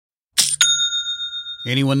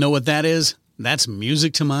Anyone know what that is? That's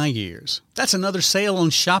music to my ears. That's another sale on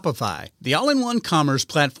Shopify, the all-in-one commerce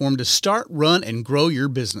platform to start, run, and grow your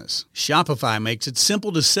business. Shopify makes it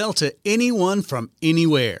simple to sell to anyone from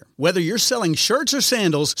anywhere. Whether you're selling shirts or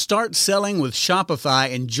sandals, start selling with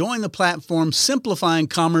Shopify and join the platform simplifying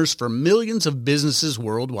commerce for millions of businesses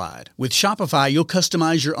worldwide. With Shopify, you'll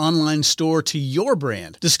customize your online store to your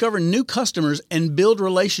brand, discover new customers, and build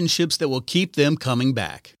relationships that will keep them coming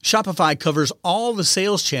back. Shopify covers all the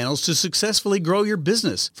sales channels to successfully grow your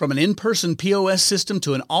business, from an in-person POS system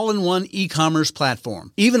to an all-in-one e-commerce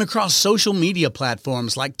platform, even across social media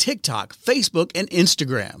platforms like TikTok, Facebook, and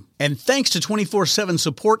Instagram. And thanks to 24/7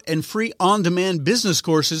 support and free on-demand business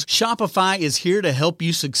courses, Shopify is here to help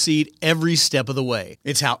you succeed every step of the way.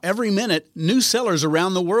 It's how every minute, new sellers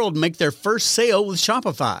around the world make their first sale with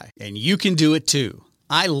Shopify. And you can do it too.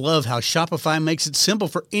 I love how Shopify makes it simple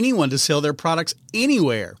for anyone to sell their products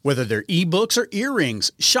anywhere. Whether they're ebooks or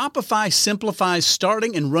earrings, Shopify simplifies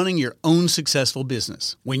starting and running your own successful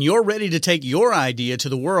business. When you're ready to take your idea to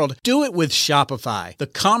the world, do it with Shopify, the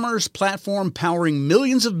commerce platform powering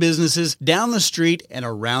millions of businesses down the street and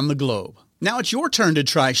around the globe. Now it's your turn to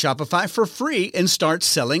try Shopify for free and start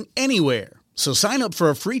selling anywhere. So sign up for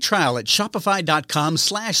a free trial at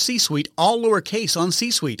shopify.com/C-Suite, all lowercase on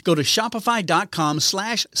C-Suite. Go to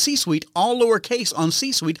shopify.com/C-Suite, all lowercase on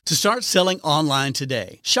C-Suite to start selling online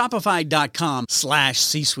today.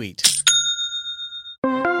 Shopify.com/C-Suite.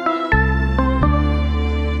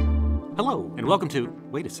 Hello, and welcome to...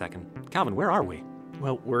 Wait a second. Calvin, where are we?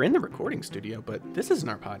 Well, we're in the recording studio, but this isn't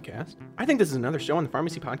our podcast. I think this is another show on the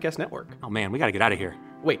Pharmacy Podcast Network. Oh man, we gotta get out of here.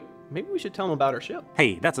 Wait, maybe we should tell them about our show.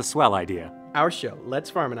 Hey, that's a swell idea. Our show,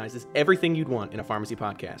 Let's Pharmanize, is everything you'd want in a pharmacy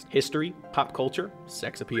podcast. History, pop culture,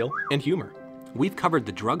 sex appeal, and humor. We've covered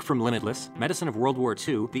the drug from Limitless, medicine of World War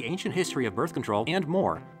II, the ancient history of birth control, and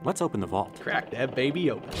more. Let's open the vault. Crack that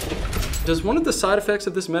baby open. Does one of the side effects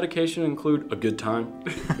of this medication include a good time?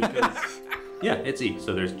 Yeah, it's E.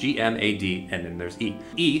 So there's GMAD and then there's E.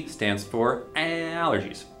 E stands for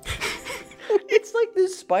allergies. It's like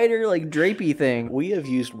this spider, drapey thing. We have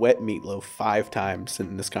used wet meatloaf 5 times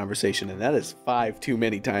in this conversation, and that is 5 too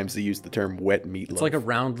many times to use the term wet meatloaf. It's like a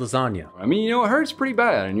round lasagna. I mean, it hurts pretty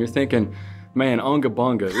bad, and you're thinking, man, unga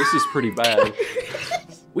bunga, this is pretty bad.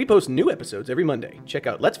 We post new episodes every Monday. Check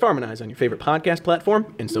out Let's Pharmanize on your favorite podcast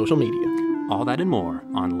platform and social media. All that and more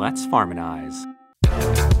on Let's Pharmanize.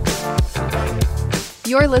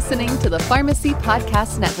 You're listening to the Pharmacy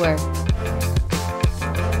Podcast Network.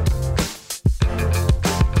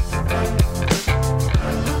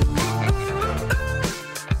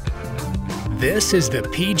 This is the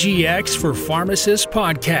PGX for Pharmacists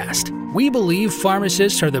podcast. We believe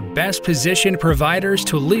pharmacists are the best positioned providers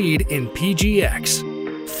to lead in PGX.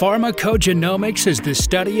 Pharmacogenomics is the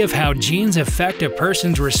study of how genes affect a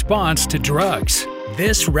person's response to drugs.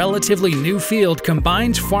 This relatively new field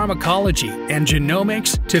combines pharmacology and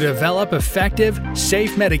genomics to develop effective,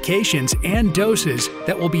 safe medications and doses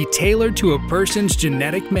that will be tailored to a person's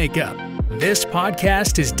genetic makeup. This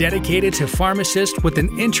podcast is dedicated to pharmacists with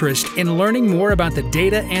an interest in learning more about the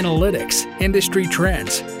data analytics, industry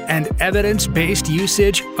trends, and evidence-based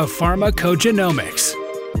usage of pharmacogenomics.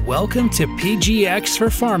 Welcome to PGX for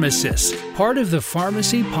Pharmacists, part of the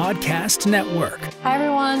Pharmacy Podcast Network. Hi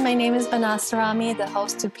everyone, my name is Vanessa Rami, the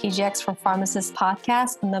host of PGX for Pharmacists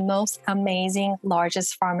podcast and the most amazing,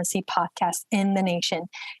 largest pharmacy podcast in the nation.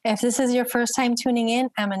 If this is your first time tuning in,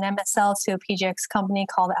 I'm an MSL to a PGX company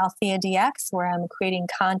called Althea DX, where I'm creating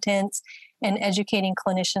content and educating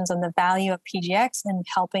clinicians on the value of PGX and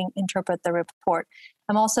helping interpret the report.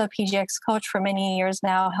 I'm also a PGX coach for many years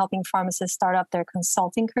now, helping pharmacists start up their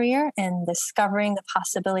consulting career and discovering the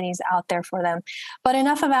possibilities out there for them. But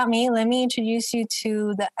enough about me. Let me introduce you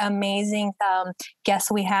to the amazing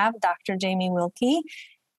guest we have, Dr. Jamie Wilkie.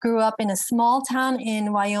 Grew up in a small town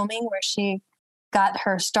in Wyoming where she got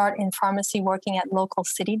her start in pharmacy working at local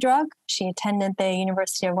City Drug. She attended the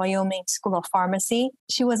University of Wyoming School of Pharmacy.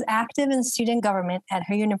 She was active in student government at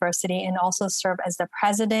her university and also served as the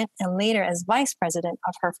president and later as vice president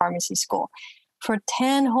of her pharmacy school. For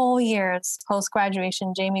 10 whole years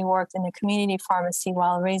post-graduation, Jamie worked in a community pharmacy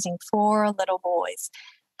while raising 4 little boys.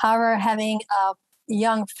 However, having a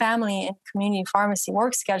young family and community pharmacy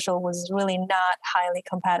work schedule was really not highly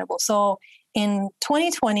compatible. So in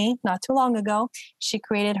 2020, not too long ago, she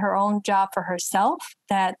created her own job for herself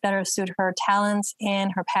that better suited her talents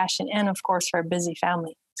and her passion and, of course, her busy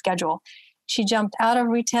family schedule. She jumped out of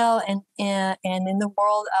retail and in the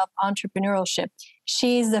world of entrepreneurship.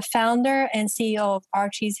 She's the founder and CEO of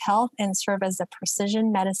Archie's Health and serves as a precision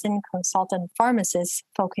medicine consultant pharmacist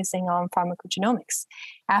focusing on pharmacogenomics.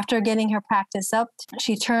 After getting her practice up,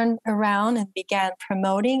 she turned around and began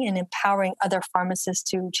promoting and empowering other pharmacists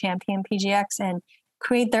to champion PGX and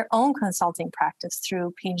create their own consulting practice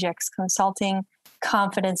through PGX Consulting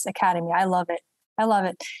Confidence Academy. I love it. I love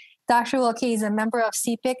it. Dr. Wilkie is a member of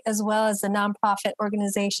CPIC as well as the nonprofit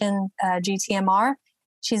organization GTMR.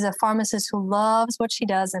 She's a pharmacist who loves what she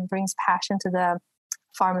does and brings passion to the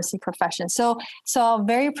pharmacy profession. So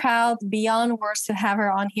very proud, beyond words, to have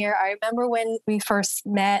her on here. I remember when we first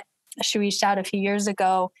met, she reached out a few years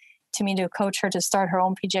ago to me to coach her to start her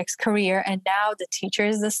own PGX career. And now the teacher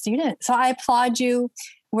is the student. So I applaud you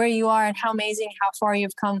where you are and how amazing, how far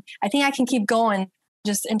you've come. I think I can keep going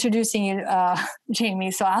just introducing you,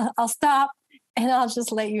 Jamie. So I'll stop and I'll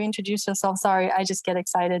just let you introduce yourself. Sorry, I just get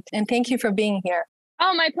excited. And thank you for being here.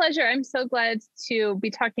 Oh, my pleasure. I'm so glad to be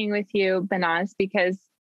talking with you, Behnaz, because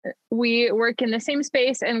we work in the same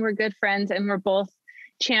space and we're good friends and we're both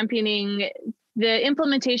championing the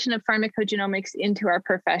implementation of pharmacogenomics into our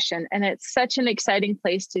profession. And it's such an exciting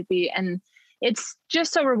place to be. And it's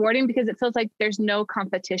just so rewarding because it feels like there's no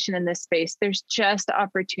competition in this space. There's just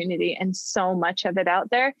opportunity and so much of it out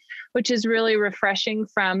there, which is really refreshing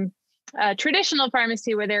from traditional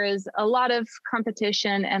pharmacy where there is a lot of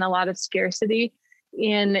competition and a lot of scarcity.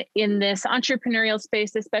 In this entrepreneurial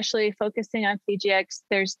space, especially focusing on PGX,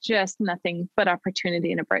 there's just nothing but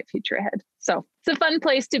opportunity and a bright future ahead. So it's a fun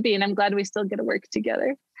place to be, and I'm glad we still get to work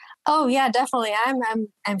together. Oh yeah, definitely.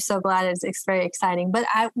 I'm so glad it's very exciting. But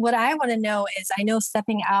what I want to know is, I know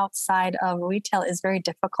stepping outside of retail is very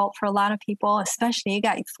difficult for a lot of people, especially you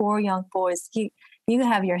got 4 young boys. You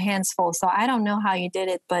have your hands full. So I don't know how you did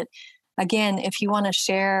it, but again, if you want to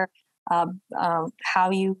share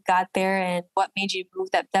how you got there and what made you move,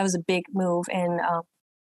 that was a big move, and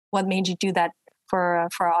what made you do that for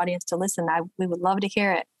our audience to listen. We would love to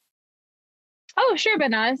hear it. Oh, sure,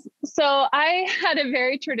 Behnaz. So I had a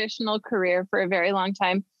very traditional career for a very long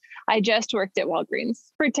time. I just worked at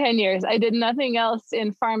Walgreens for 10 years. I did nothing else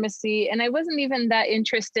in pharmacy, and I wasn't even that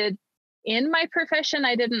interested in my profession.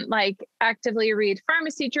 I didn't actively read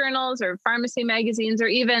pharmacy journals or pharmacy magazines, or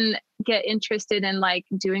even get interested in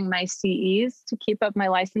doing my CEs to keep up my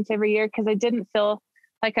license every year, because I didn't feel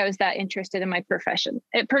like I was that interested in my profession.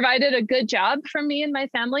 It provided a good job for me and my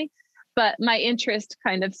family, but my interest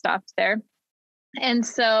kind of stopped there. And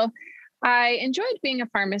so I enjoyed being a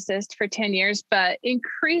pharmacist for 10 years, but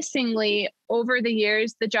increasingly over the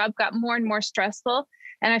years, the job got more and more stressful.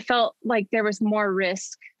 And I felt like there was more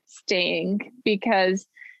risk staying, because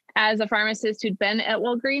as a pharmacist who'd been at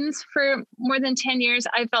Walgreens for more than 10 years,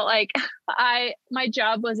 I felt like my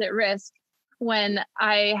job was at risk. When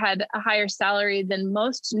I had a higher salary than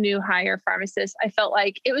most new hire pharmacists, I felt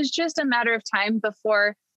like it was just a matter of time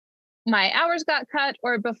before my hours got cut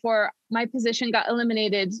or before my position got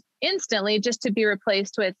eliminated instantly, just to be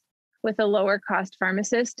replaced with a lower cost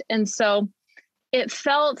pharmacist. And so I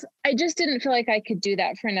just didn't feel like I could do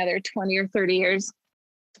that for another 20 or 30 years.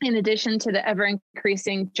 In addition to the ever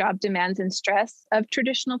increasing job demands and stress of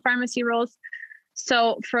traditional pharmacy roles.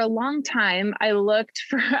 So for a long time, I looked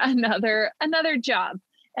for another job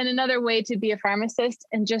and another way to be a pharmacist.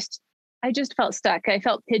 And I just felt stuck. I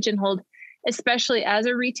felt pigeonholed, especially as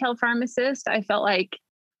a retail pharmacist. I felt like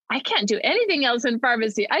I can't do anything else in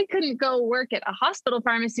pharmacy. I couldn't go work at a hospital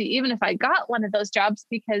pharmacy, even if I got one of those jobs,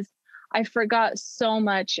 because I forgot so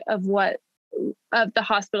much of the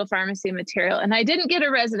hospital pharmacy material. And I didn't get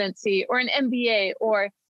a residency or an MBA or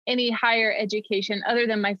any higher education other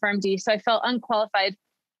than my PharmD. So I felt unqualified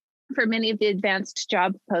for many of the advanced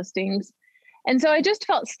job postings. And so I just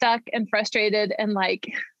felt stuck and frustrated and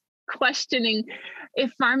questioning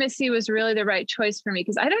if pharmacy was really the right choice for me,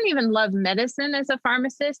 because I don't even love medicine as a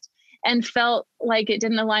pharmacist, and felt like it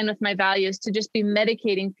didn't align with my values to just be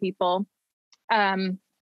medicating people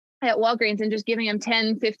at Walgreens and just giving them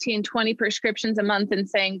 10, 15, 20 prescriptions a month and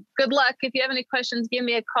saying, good luck. If you have any questions, give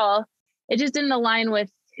me a call. It just didn't align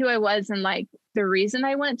with who I was and the reason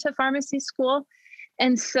I went to pharmacy school.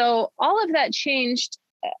 And so all of that changed,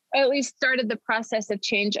 at least started the process of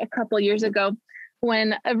change a couple years ago,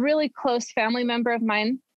 when a really close family member of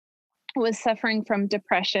mine was suffering from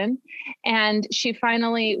depression. And she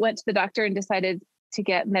finally went to the doctor and decided to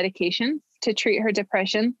get medication to treat her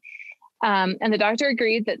depression. And the doctor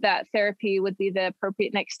agreed that therapy would be the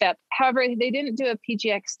appropriate next step. However, they didn't do a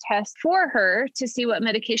PGX test for her to see what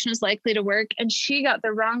medication was likely to work. And she got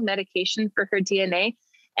the wrong medication for her DNA,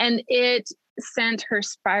 and it sent her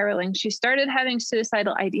spiraling. She started having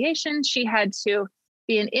suicidal ideation. She had to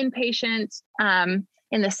be an inpatient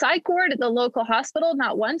in the psych ward at the local hospital,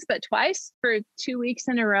 not once, but twice for 2 weeks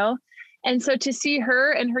in a row. And so to see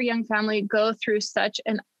her and her young family go through such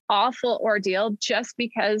an awful ordeal just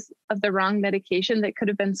because of the wrong medication that could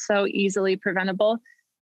have been so easily preventable,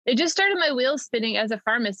 it just started my wheels spinning as a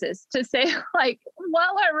pharmacist to say, like,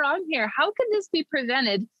 what went wrong here? How could this be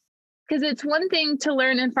prevented? Because it's one thing to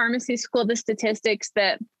learn in pharmacy school the statistics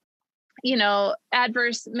that, you know,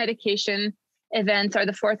 adverse medication events are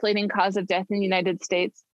the 4th leading cause of death in the United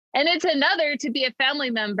States. And it's another to be a family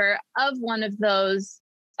member of one of those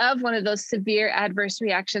severe adverse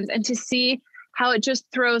reactions, and to see how it just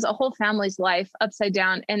throws a whole family's life upside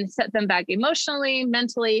down and set them back emotionally,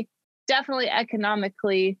 mentally, definitely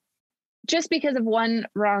economically, just because of one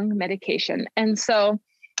wrong medication. And so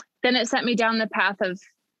then it sent me down the path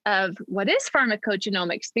of what is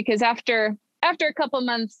pharmacogenomics, because after a couple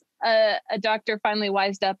months, a doctor finally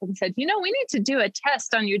wised up and said, you know, we need to do a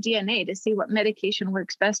test on your DNA to see what medication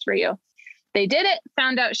works best for you. They did it,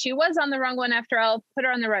 found out she was on the wrong one after all, put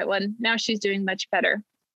her on the right one. Now she's doing much better.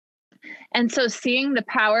 And so seeing the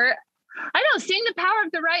power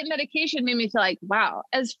of the right medication made me feel like, wow,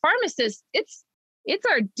 as pharmacists, it's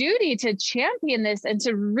our duty to champion this and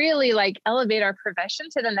to really like elevate our profession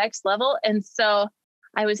to the next level. And so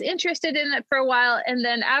I was interested in it for a while. And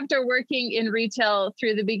then after working in retail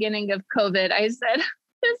through the beginning of COVID, I said,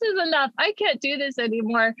 this is enough. I can't do this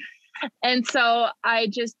anymore. And so I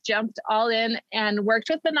just jumped all in and worked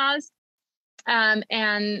with Banaz,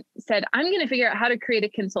 and said, I'm going to figure out how to create a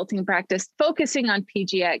consulting practice focusing on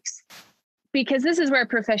PGX, because this is where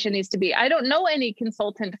profession needs to be. I don't know any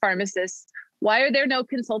consultant pharmacists. Why are there no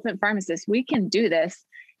consultant pharmacists? We can do this.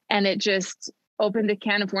 And it just opened a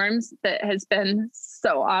can of worms that has been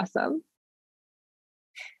so awesome.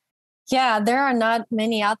 Yeah, there are not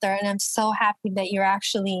many out there. And I'm so happy that you're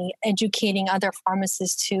actually educating other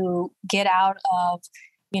pharmacists to get out of,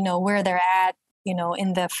 you know, where they're at, you know,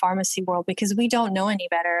 in the pharmacy world, because we don't know any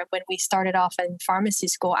better. When we started off in pharmacy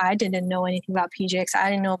school, I didn't know anything about PGX. I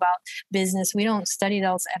didn't know about business. We don't study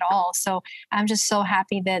those at all. So I'm just so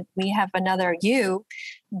happy that we have another you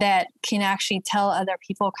that can actually tell other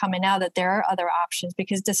people coming out that there are other options,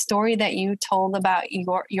 because the story that you told about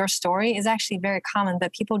your story is actually very common,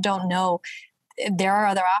 but people don't know there are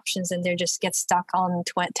other options, and they just get stuck on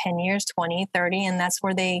 10 years, 20, 30, and that's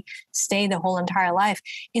where they stay the whole entire life.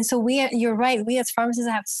 And so you're right, we as pharmacists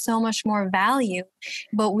have so much more value,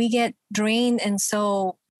 but we get drained and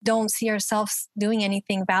so don't see ourselves doing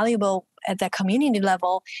anything valuable at the community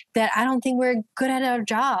level, that I don't think we're good at our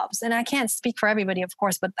jobs. And I can't speak for everybody, of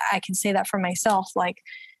course, but I can say that for myself.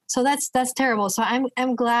 So that's terrible. So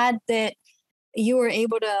I'm glad that you were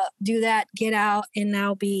able to do that, get out, and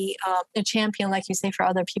now be a champion, like you say, for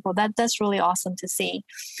other people. That's really awesome to see.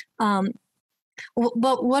 But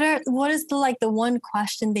what is the one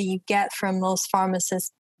question that you get from most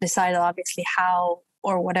pharmacists, besides obviously how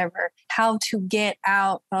to get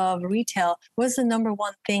out of retail? What's the number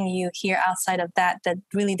one thing you hear outside of that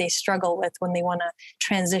really they struggle with when they want to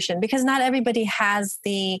transition? Because not everybody has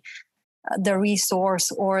the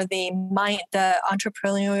resource or the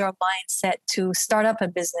entrepreneurial mindset to start up a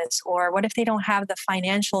business. Or what if they don't have the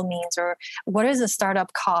financial means? Or what is the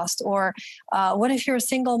startup cost? Or what if you're a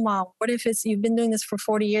single mom? What if you've been doing this for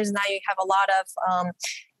 40 years and now you have a lot of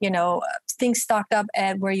things stocked up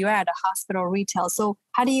at where you're at, a hospital, retail? So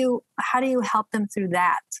how do you help them through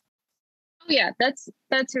that? Yeah,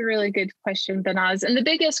 that's a really good question, Banaz. And the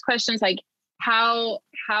biggest question is how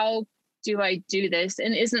do I do this?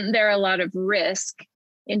 And isn't there a lot of risk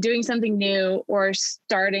in doing something new or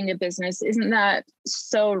starting a business? Isn't that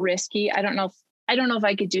so risky? I don't know if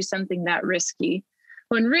I could do something that risky,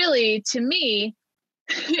 when really, to me,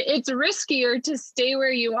 it's riskier to stay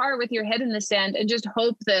where you are with your head in the sand and just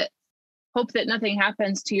hope that nothing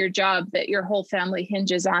happens to your job that your whole family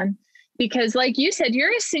hinges on. Because like you said,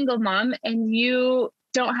 you're a single mom and you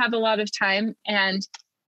don't have a lot of time, and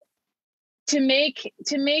to make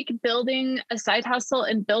building a side hustle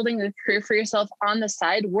and building a career for yourself on the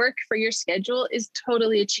side work for your schedule is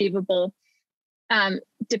totally achievable,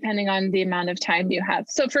 depending on the amount of time you have.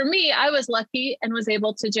 So for me, I was lucky and was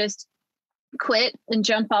able to just quit and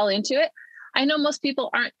jump all into it. I know most people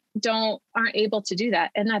aren't able to do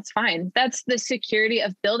that, and that's fine. That's the security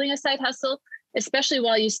of building a side hustle, especially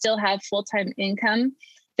while you still have full-time income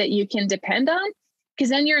that you can depend on. Because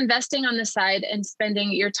then you're investing on the side and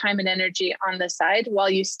spending your time and energy on the side while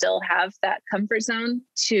you still have that comfort zone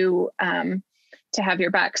to have your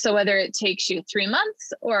back. So whether it takes you 3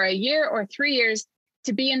 months or a year or 3 years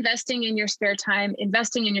to be investing in your spare time,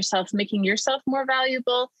 investing in yourself, making yourself more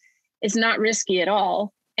valuable is not risky at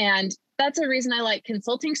all. And that's a reason I like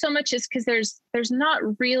consulting so much, is because there's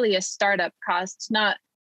not really a startup cost, not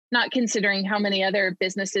considering how many other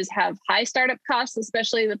businesses have high startup costs,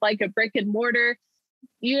 especially with like a brick and mortar.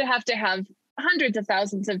 You have to have hundreds of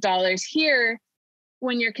thousands of dollars. Here,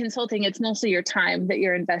 when you're consulting, it's mostly your time that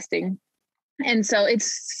you're investing. And so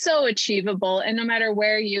it's so achievable. And no matter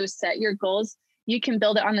where you set your goals, you can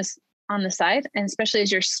build it on the side. And especially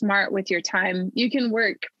as you're smart with your time, you can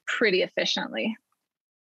work pretty efficiently.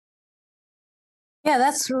 Yeah,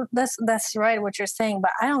 that's right what you're saying,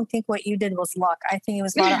 but I don't think what you did was luck. I think it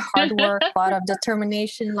was a lot of hard work, a lot of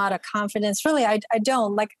determination, a lot of confidence. Really, I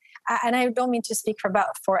don't like, and I don't mean to speak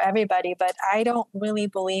for everybody, but I don't really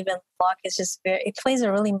believe in luck. It's just it plays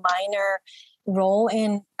a really minor role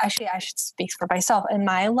in, actually I should speak for myself, in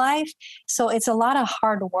my life. So it's a lot of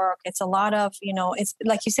hard work. It's a lot of, it's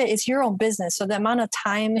like you said, it's your own business. So the amount of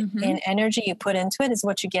time and energy you put into it is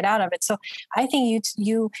what you get out of it. So I think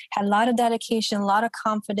you had a lot of dedication, a lot of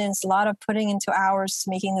confidence, a lot of putting into hours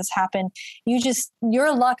to making this happen.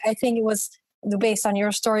 Your luck, I think it was, based on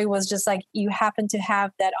your story, was just like you happen to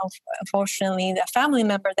have that, unfortunately, a family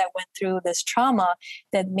member that went through this trauma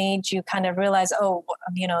that made you kind of realize,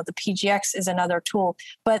 the PGX is another tool.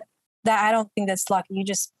 But that, I don't think that's luck. You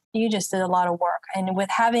just did a lot of work. And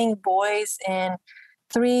with having boys and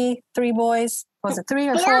three boys, was it 3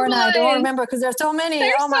 or 4? And I don't remember because there's so many.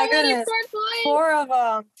 There's my so many, goodness. 4 4 of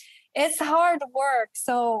them. It's hard work.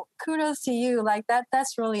 So kudos to you. Like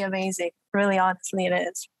that's really amazing. Really, honestly, it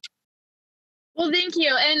is. Well, thank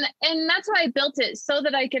you. And that's why I built it, so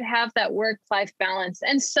that I could have that work-life balance,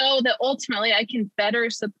 and so that ultimately I can better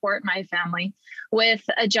support my family with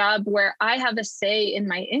a job where I have a say in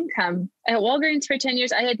my income. At Walgreens for 10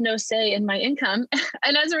 years, I had no say in my income.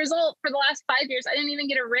 And as a result, for the last 5 years, I didn't even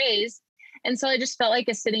get a raise. And so I just felt like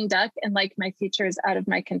a sitting duck, and like my future is out of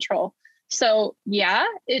my control. So yeah,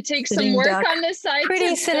 it takes some work on this side.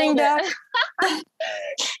 Pretty sitting duck.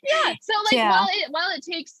 Yeah. So while it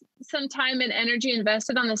takes some time and energy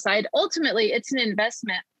invested on the side, ultimately it's an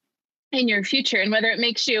investment in your future. And whether it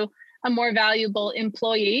makes you a more valuable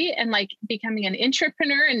employee and like becoming an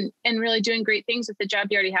entrepreneur and really doing great things with the job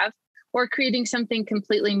you already have, or creating something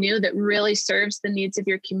completely new that really serves the needs of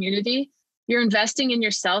your community, you're investing in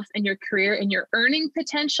yourself and your career and your earning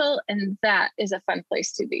potential. And that is a fun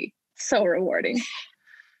place to be. So rewarding.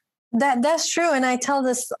 That's true. And I tell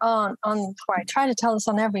this I try to tell this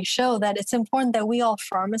on every show, that it's important that we all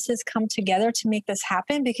pharmacists come together to make this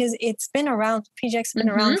happen, because it's been around, PGX has been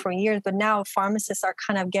around for years, but now pharmacists are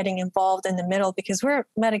kind of getting involved in the middle because we're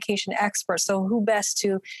medication experts. So who best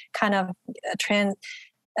to kind of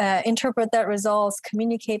interpret that results,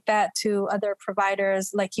 communicate that to other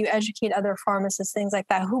providers, like you educate other pharmacists, things like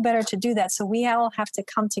that. Who better to do that? So we all have to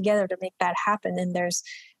come together to make that happen. And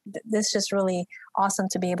this just really awesome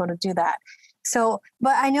to be able to do that. So,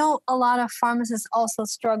 but I know a lot of pharmacists also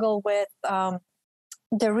struggle with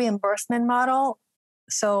the reimbursement model.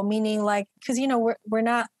 So meaning like, because, we're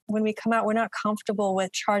not, when we come out, we're not comfortable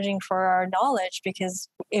with charging for our knowledge because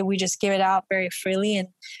we just give it out very freely and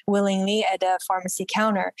willingly at a pharmacy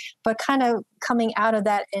counter. But kind of coming out of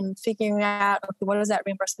that and figuring out, okay, what does that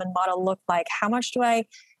reimbursement model look like? How much do I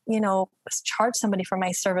charge somebody for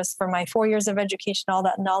my service, for my 4 years of education, all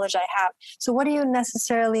that knowledge I have? So what do you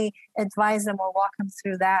necessarily advise them or walk them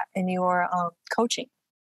through that in your coaching?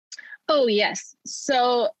 Oh, yes.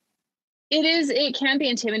 So it can be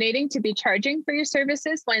intimidating to be charging for your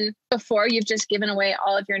services when before you've just given away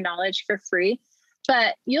all of your knowledge for free.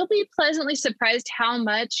 But you'll be pleasantly surprised how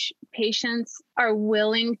much patients are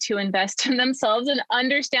willing to invest in themselves and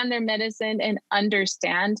understand their medicine and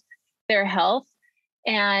understand their health.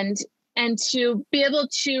 And to be able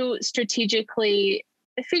to strategically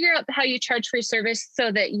figure out how you charge for your service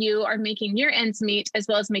so that you are making your ends meet, as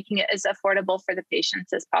well as making it as affordable for the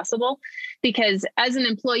patients as possible. Because as an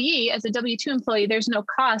employee, as a W-2 employee, there's no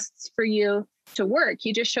costs for you to work.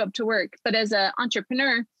 You just show up to work. But as an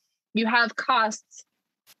entrepreneur, you have costs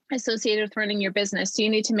associated with running your business. So you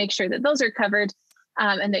need to make sure that those are covered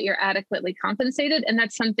and that you're adequately compensated. And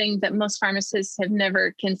that's something that most pharmacists have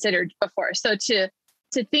never considered before. So to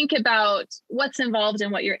think about what's involved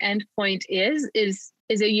and what your end point is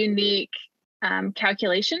a unique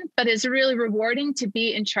calculation, but it's really rewarding to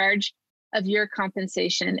be in charge of your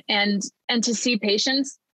compensation and to see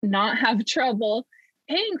patients not have trouble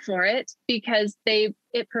paying for it because it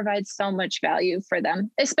provides so much value for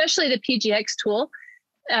them, especially the PGX tool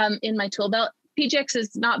in my tool belt. PGX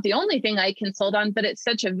is not the only thing I consult on, but it's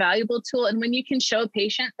such a valuable tool. And when you can show a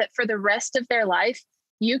patient that for the rest of their life,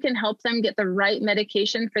 you can help them get the right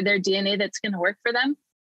medication for their DNA that's going to work for them,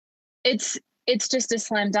 it's it's just a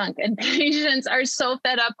slam dunk. And patients are so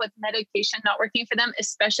fed up with medication not working for them,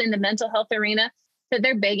 especially in the mental health arena, that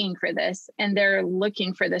they're begging for this and they're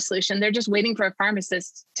looking for the solution. They're just waiting for a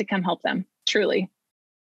pharmacist to come help them, truly.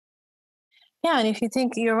 Yeah, and if you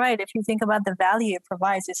think, you're right, if you think about the value it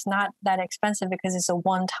provides, it's not that expensive because it's a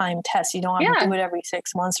one-time test. You don't have to do it every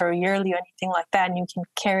 6 months or yearly or anything like that. And you can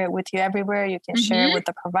carry it with you everywhere. You can share it with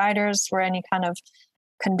the providers for any kind of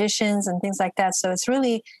conditions and things like that. So it's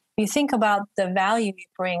really, if you think about the value it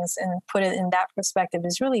brings and put it in that perspective,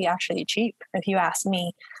 it's really actually cheap, if you ask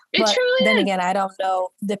me. But then again, I don't know,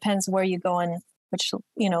 depends where you go and which,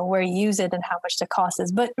 where you use it and how much the cost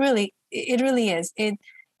is. But really, it really is.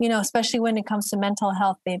 Especially when it comes to mental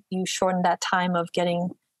health, if you shorten that time of getting,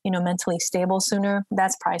 mentally stable sooner,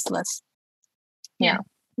 that's priceless. Yeah,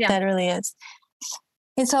 that really is.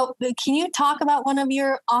 And so can you talk about one of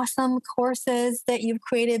your awesome courses that you've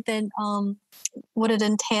created, that what it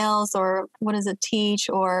entails, or what does it teach,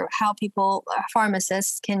 or how people,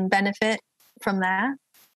 pharmacists, can benefit from that?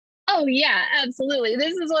 Oh, yeah, absolutely.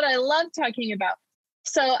 This is what I love talking about.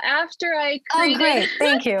 So after I created, great.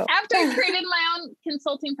 Thank you. After I created my own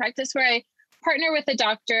consulting practice where I partner with a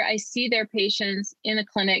doctor, I see their patients in a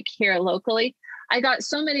clinic here locally. I got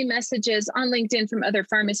so many messages on LinkedIn from other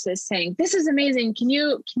pharmacists saying, "This is amazing. Can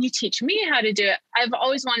you teach me how to do it? I've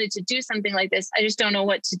always wanted to do something like this. I just don't know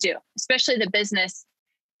what to do," especially the business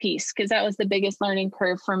piece, because that was the biggest learning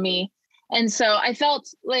curve for me. And so I felt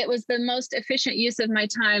like it was the most efficient use of my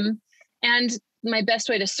time and my best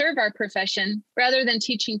way to serve our profession, rather than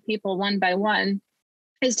teaching people one by one,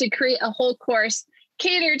 is to create a whole course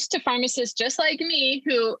catered to pharmacists just like me,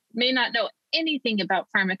 who may not know anything about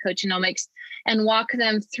pharmacogenomics, and walk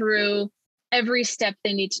them through every step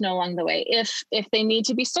they need to know along the way. If they need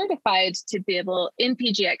to be certified to be able in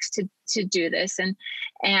PGX to do this,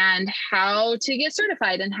 and how to get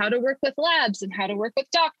certified, and how to work with labs, and how to work with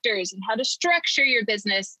doctors, and how to structure your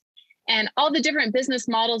business, and all the different business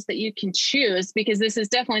models that you can choose, because this is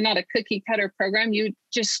definitely not a cookie cutter program. You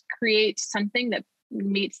just create something that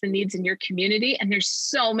meets the needs in your community. And there's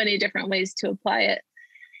so many different ways to apply it.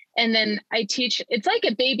 And then I teach, it's like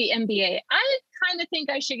a baby MBA. I kind of think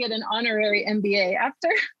I should get an honorary MBA after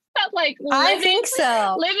like I think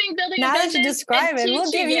so. Building now a business. That you describe it,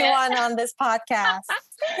 we'll give you one on this podcast.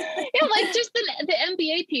 Yeah, like just the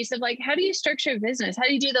MBA piece of like, how do you structure a business? How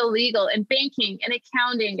do you do the legal and banking and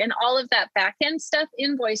accounting and all of that back end stuff,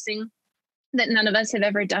 invoicing that none of us have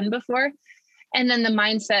ever done before? And then the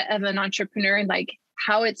mindset of an entrepreneur, and like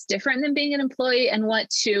how it's different than being an employee, and what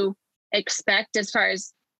to expect as far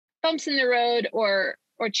as bumps in the road or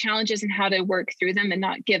challenges, and how to work through them and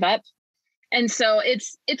not give up. And so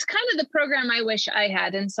it's kind of the program I wish I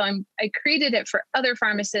had. And so I created it for other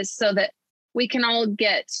pharmacists so that we can all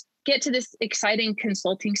get to this exciting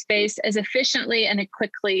consulting space as efficiently and as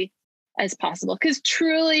quickly as possible. Because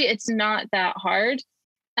truly, it's not that hard.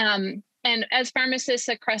 And as pharmacists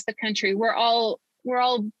across the country, we're all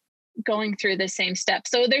going through the same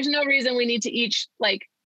steps. So there's no reason we need to each like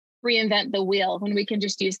reinvent the wheel when we can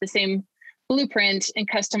just use the same blueprint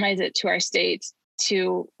and customize it to our state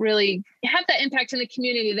to really have that impact in the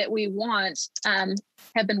community that we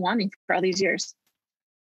have been wanting for all these years.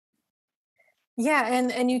 Yeah,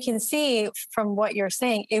 and you can see from what you're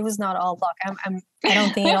saying, it was not all luck. I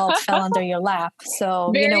don't think it all fell under your lap.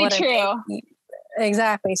 So very you know what true. I mean?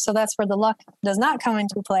 Exactly. So that's where the luck does not come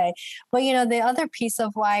into play. But the other piece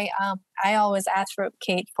of why I always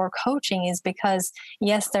advocate for coaching is because,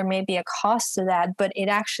 yes, there may be a cost to that, but it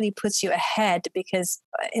actually puts you ahead, because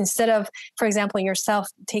instead of, for example, yourself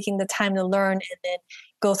taking the time to learn and then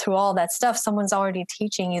go through all that stuff, someone's already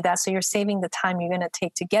teaching you that. So you're saving the time you're going to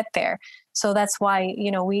take to get there. So that's why,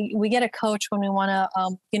 we get a coach when we want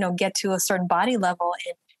to, get to a certain body level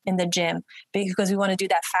in the gym, because we want to do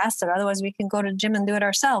that faster. Otherwise, we can go to the gym and do it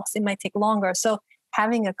ourselves. It might take longer. So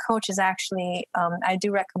having a coach is actually, I do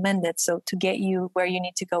recommend it. So to get you where you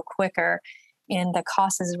need to go quicker, and the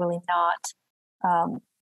cost is really not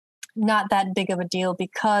that big of a deal,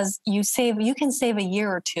 because you can save a year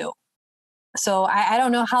or two. So I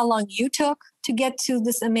don't know how long you took to get to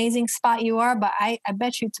this amazing spot you are, but I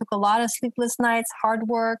bet you took a lot of sleepless nights, hard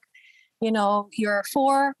work. Your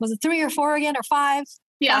 4, was it 3 or 4 again, or 5?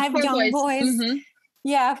 Yeah, 5 4 young boys. Mm-hmm.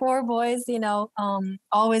 Yeah, 4 boys,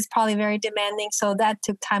 always probably very demanding. So that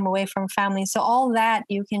took time away from family. So all that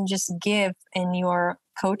you can just give in your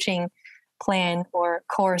coaching plan or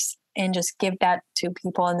course, and just give that to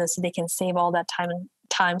people, and so they can save all that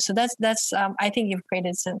time. So that's I think you've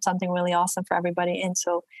created something really awesome for everybody. And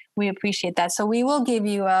so we appreciate that. So we will give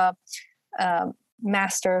you a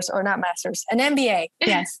master's, or not master's, an MBA.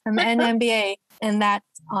 Yes, an MBA in that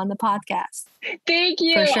on the podcast. Thank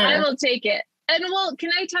you. For sure. I will take it. And well, can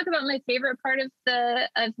I talk about my favorite part of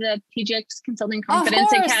the PGX Consulting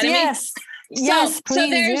Confidence Academy? Yes. Yes,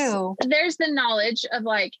 please do. There's the knowledge of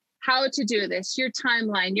like how to do this, your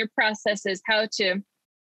timeline, your processes,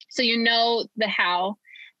 so you know the how.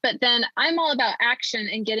 But then I'm all about action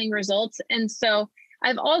and getting results. And so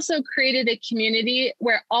I've also created a community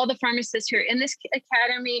where all the pharmacists who are in this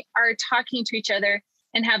academy are talking to each other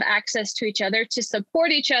and have access to each other to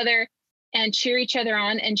support each other and cheer each other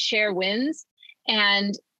on and share wins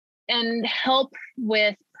and help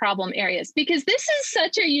with problem areas. Because this is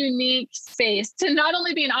such a unique space to not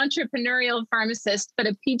only be an entrepreneurial pharmacist, but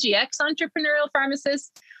a PGX entrepreneurial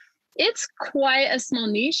pharmacist. It's quite a small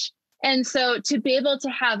niche. And so to be able to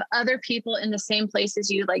have other people in the same place as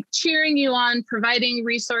you, like cheering you on, providing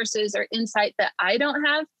resources or insight that I don't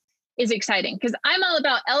have is exciting, because I'm all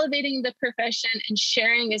about elevating the profession and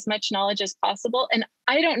sharing as much knowledge as possible. And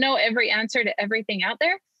I don't know every answer to everything out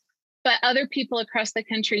there, but other people across the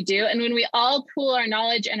country do. And when we all pool our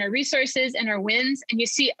knowledge and our resources and our wins, and you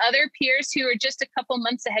see other peers who are just a couple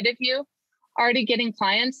months ahead of you already getting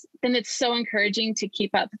clients, then it's so encouraging to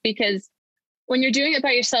keep up, because when you're doing it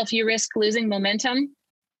by yourself, you risk losing momentum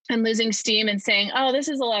and losing steam and saying, oh, this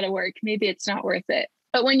is a lot of work, maybe it's not worth it.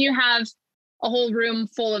 But when you have a whole room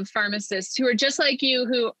full of pharmacists who are just like you,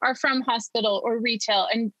 who are from hospital or retail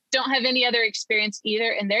and don't have any other experience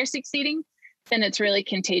either, and they're succeeding, then it's really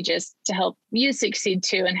contagious to help you succeed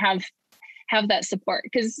too and have that support,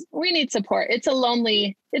 because we need support. It's a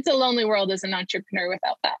lonely world as an entrepreneur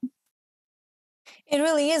without that. It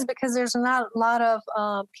really is, because there's not a lot of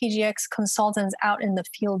PGX consultants out in the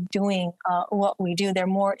field doing what we do. They're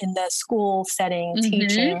more in the school setting,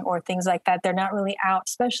 teaching or things like that. They're not really out,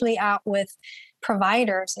 especially out with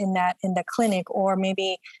providers in the clinic, or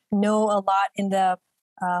maybe know a lot in the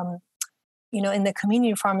in the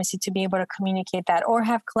community pharmacy to be able to communicate that, or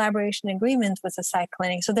have collaboration agreements with the site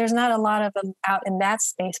clinic. So there's not a lot of them out in that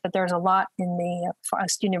space, but there's a lot in the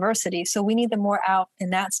university. So we need them more out in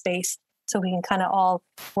that space, so we can kind of all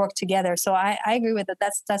work together. So I agree with it.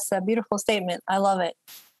 That's a beautiful statement. I love it.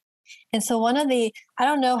 And so I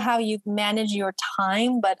don't know how you manage your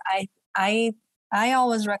time, but I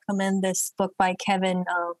always recommend this book by Kevin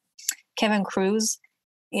Kruse.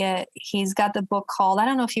 He's got the book called, I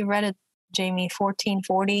don't know if you read it, Jamie,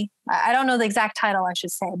 1440. I don't know the exact title, I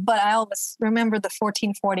should say, but I always remember the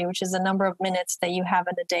 1440, which is the number of minutes that you have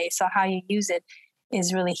in a day. So how you use it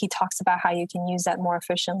is really, he talks about how you can use that more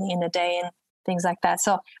efficiently in a day and things like that.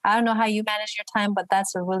 So I don't know how you manage your time, but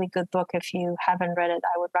that's a really good book. If you haven't read it,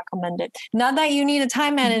 I would recommend it. Not that you need a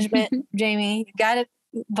time management, Jamie, you got it,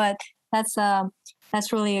 but that's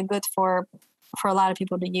really a good for a lot of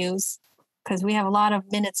people to use, because we have a lot of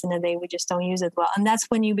minutes in a day. We just don't use it well. And that's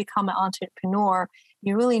when you become an entrepreneur.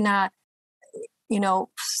 You're really not,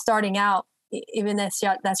 starting out, even if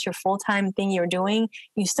that's your full-time thing you're doing,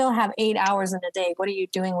 you still have 8 hours in a day. What are you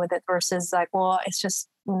doing with it versus like, well, it's just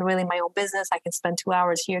really my own business. I can spend 2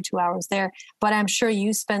 hours here, 2 hours there. But I'm sure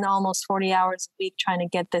you spend almost 40 hours a week trying to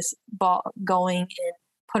get this ball going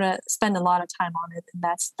and spend a lot of time on it. And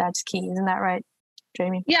that's key. Isn't that right,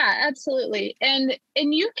 Jamie? Yeah, absolutely. And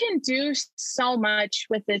you can do so much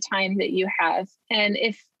with the time that you have. And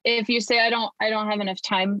if you say, I don't have enough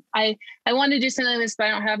time, I want to do something like this, but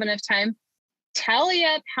I don't have enough time, tally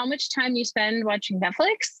up how much time you spend watching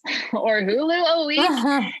Netflix or Hulu a week.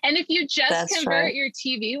 And if you just convert your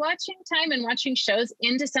TV watching time and watching shows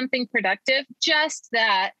into something productive, just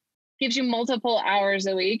that gives you multiple hours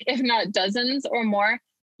a week, if not dozens or more.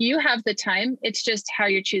 You have the time. It's just how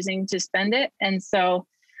you're choosing to spend it. And so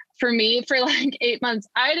for me, for like 8 months,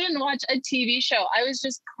 I didn't watch a TV show. I was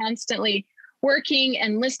just constantly working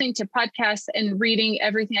and listening to podcasts and reading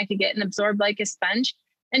everything I could get and absorb like a sponge,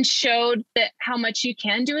 and showed that how much you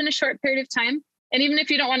can do in a short period of time. And even if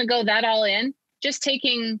you don't want to go that all in, just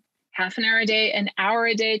taking half an hour a day, an hour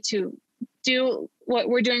a day to do what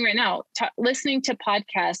we're doing right now, listening to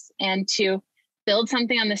podcasts and to build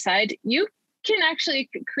something on the side, you can actually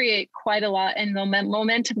create quite a lot, and the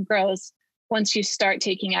momentum grows once you start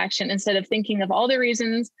taking action instead of thinking of all the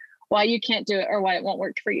reasons why you can't do it or why it won't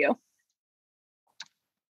work for you.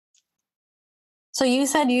 So you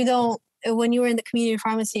said when you were in the community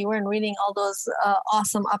pharmacy, you weren't reading all those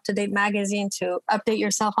awesome up-to-date magazines to update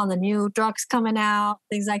yourself on the new drugs coming out,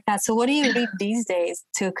 things like that. So what do you read these days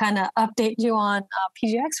to kind of update you on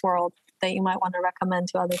PGX world that you might want to recommend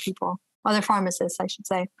to other people, other pharmacists, I should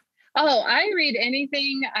say? Oh, I read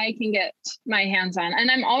anything I can get my hands on.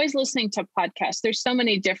 And I'm always listening to podcasts. There's so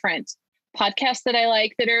many different podcasts that I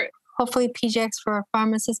like that are hopefully PGX for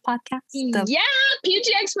Pharmacists podcast? Yeah,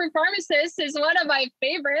 PGX for Pharmacists is one of my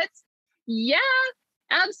favorites. Yeah,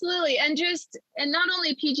 absolutely. And not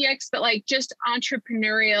only PGX, but like just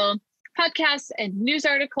entrepreneurial podcasts and news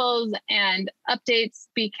articles and updates,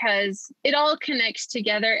 because it all connects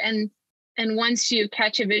together. And once you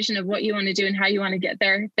catch a vision of what you want to do and how you want to get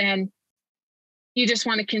there, then you just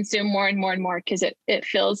want to consume more and more and more, because it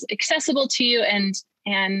feels accessible to you.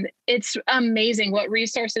 And it's amazing what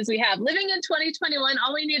resources we have. Living in 2021,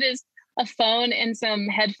 all we need is a phone and some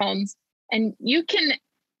headphones, and you can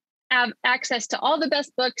have access to all the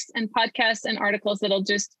best books and podcasts and articles that'll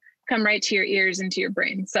just come right to your ears and to your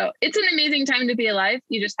brain. So it's an amazing time to be alive.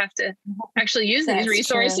 You just have to actually use these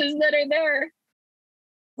resources that are there.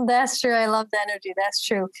 That's true. I love the energy. That's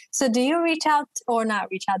true. So do you reach out or not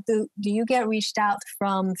reach out? Do you get reached out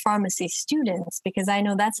from pharmacy students? Because I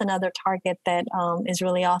know that's another target that is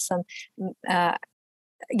really awesome.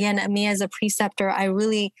 Again, me as a preceptor,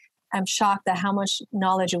 I'm shocked at how much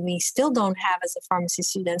knowledge we still don't have as a pharmacy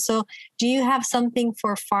student. So do you have something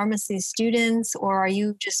for pharmacy students, or are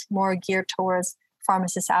you just more geared towards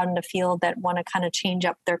pharmacists out in the field that want to kind of change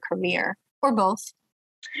up their career, or both?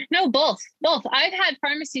 No, both. I've had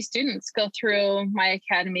pharmacy students go through my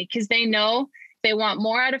academy because they know they want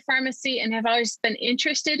more out of pharmacy and have always been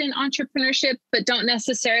interested in entrepreneurship, but don't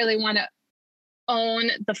necessarily want to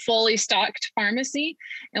own the fully stocked pharmacy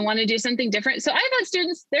and want to do something different. So I've had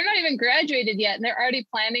students, they're not even graduated yet, and they're already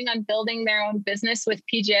planning on building their own business with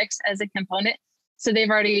PGX as a component. So they've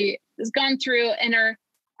already gone through and are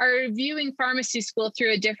viewing pharmacy school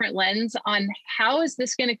through a different lens on how is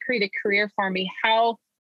this going to create a career for me? How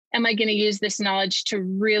am I going to use this knowledge to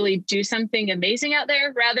really do something amazing out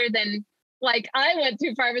there, rather than like I went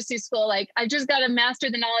through pharmacy school, like I just got to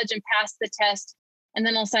master the knowledge and pass the test, and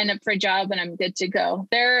then I'll sign up for a job and I'm good to go.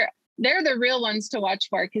 They're the real ones to watch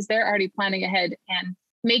for, because they're already planning ahead and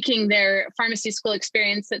making their pharmacy school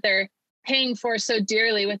experience that they're paying for so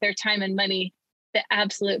dearly with their time and money the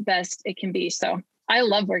absolute best it can be. So I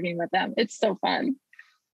love working with them. It's so fun.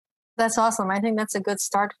 That's awesome. I think that's a good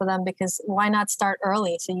start for them, because why not start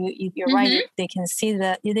early? So you're right. They can see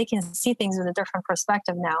things with a different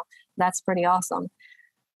perspective now. That's pretty awesome.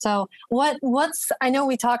 So I know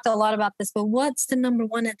we talked a lot about this, but what's the number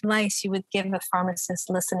one advice you would give a pharmacist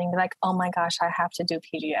listening? Like, oh my gosh, I have to do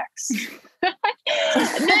PGX.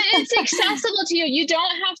 It's accessible to you. You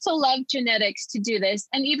don't have to love genetics to do this.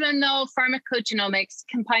 And even though pharmacogenomics,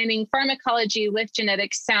 combining pharmacology with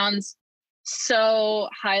genetics, sounds so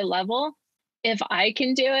high level, if I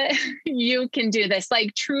can do it, you can do this.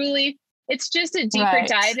 Like truly, it's just a deeper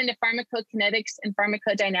dive into pharmacokinetics and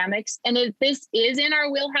pharmacodynamics. And this is in our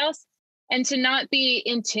wheelhouse, and to not be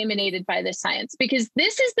intimidated by the science, because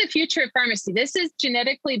this is the future of pharmacy. This is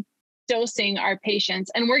genetically dosing our patients,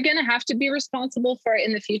 and we're going to have to be responsible for it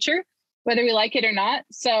in the future, whether we like it or not.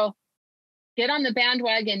 So get on the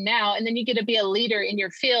bandwagon now, and then you get to be a leader in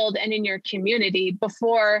your field and in your community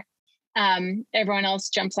before everyone else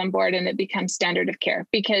jumps on board and it becomes standard of care.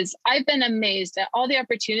 Because I've been amazed at all the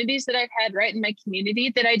opportunities that I've had right in my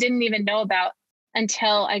community that I didn't even know about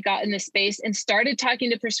until I got in this space and started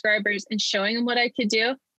talking to prescribers and showing them what I could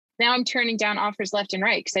do. Now I'm turning down offers left and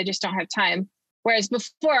right because I just don't have time. Whereas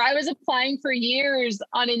before, I was applying for years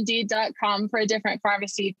on Indeed.com for a different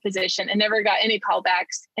pharmacy position and never got any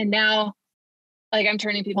callbacks. And now, like, I'm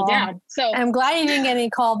turning people down. So I'm glad you didn't get any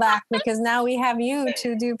call back, because now we have you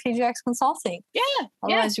to do PGX consulting. Yeah.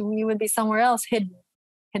 Otherwise, you would be somewhere else,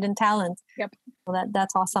 hidden talent. Yep. Well,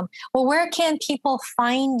 that's awesome. Well, where can people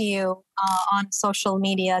find you on social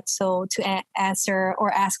media to answer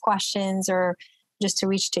or ask questions, or just to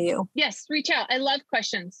reach to you? Yes, reach out. I love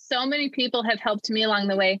questions. So many people have helped me along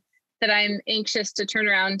the way that I'm anxious to turn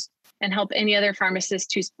around and help any other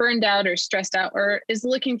pharmacist who's burned out or stressed out or is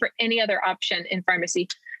looking for any other option in pharmacy.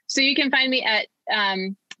 So you can find me at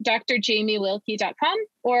drjamiewilkie.com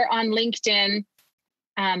or on LinkedIn,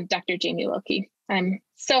 Dr. Jamie Wilkie. I'm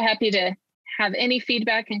so happy to have any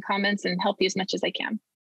feedback and comments and help you as much as I can.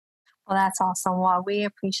 Well, that's awesome. Well, we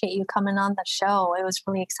appreciate you coming on the show. It was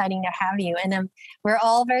really exciting to have you. And we're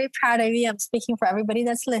all very proud of you. I'm speaking for everybody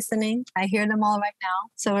that's listening. I hear them all right now.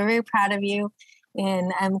 So we're very proud of you.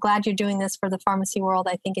 And I'm glad you're doing this for the pharmacy world.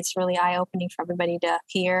 I think it's really eye-opening for everybody to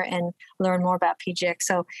hear and learn more about PGX.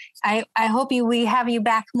 So I hope we have you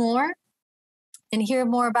back more and hear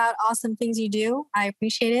more about awesome things you do. I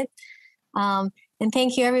appreciate it. And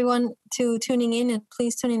thank you everyone to tuning in, and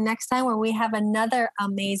please tune in next time where we have another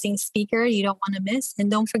amazing speaker you don't want to miss.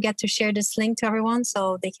 And don't forget to share this link to everyone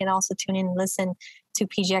so they can also tune in and listen to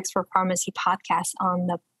PGX for Pharmacy podcast on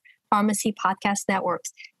the Pharmacy Podcast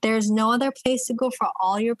Networks. There's no other place to go for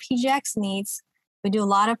all your PGX needs. We do a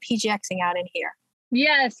lot of PGXing out in here.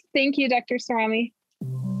 Yes. Thank you, Dr. Sarami.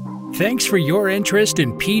 Thanks for your interest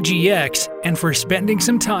in PGX and for spending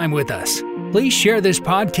some time with us. Please share this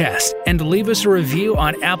podcast and leave us a review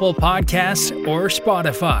on Apple Podcasts or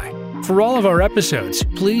Spotify. For all of our episodes,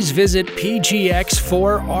 please visit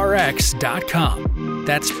pgx4rx.com.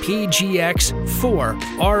 That's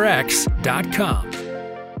pgx4rx.com.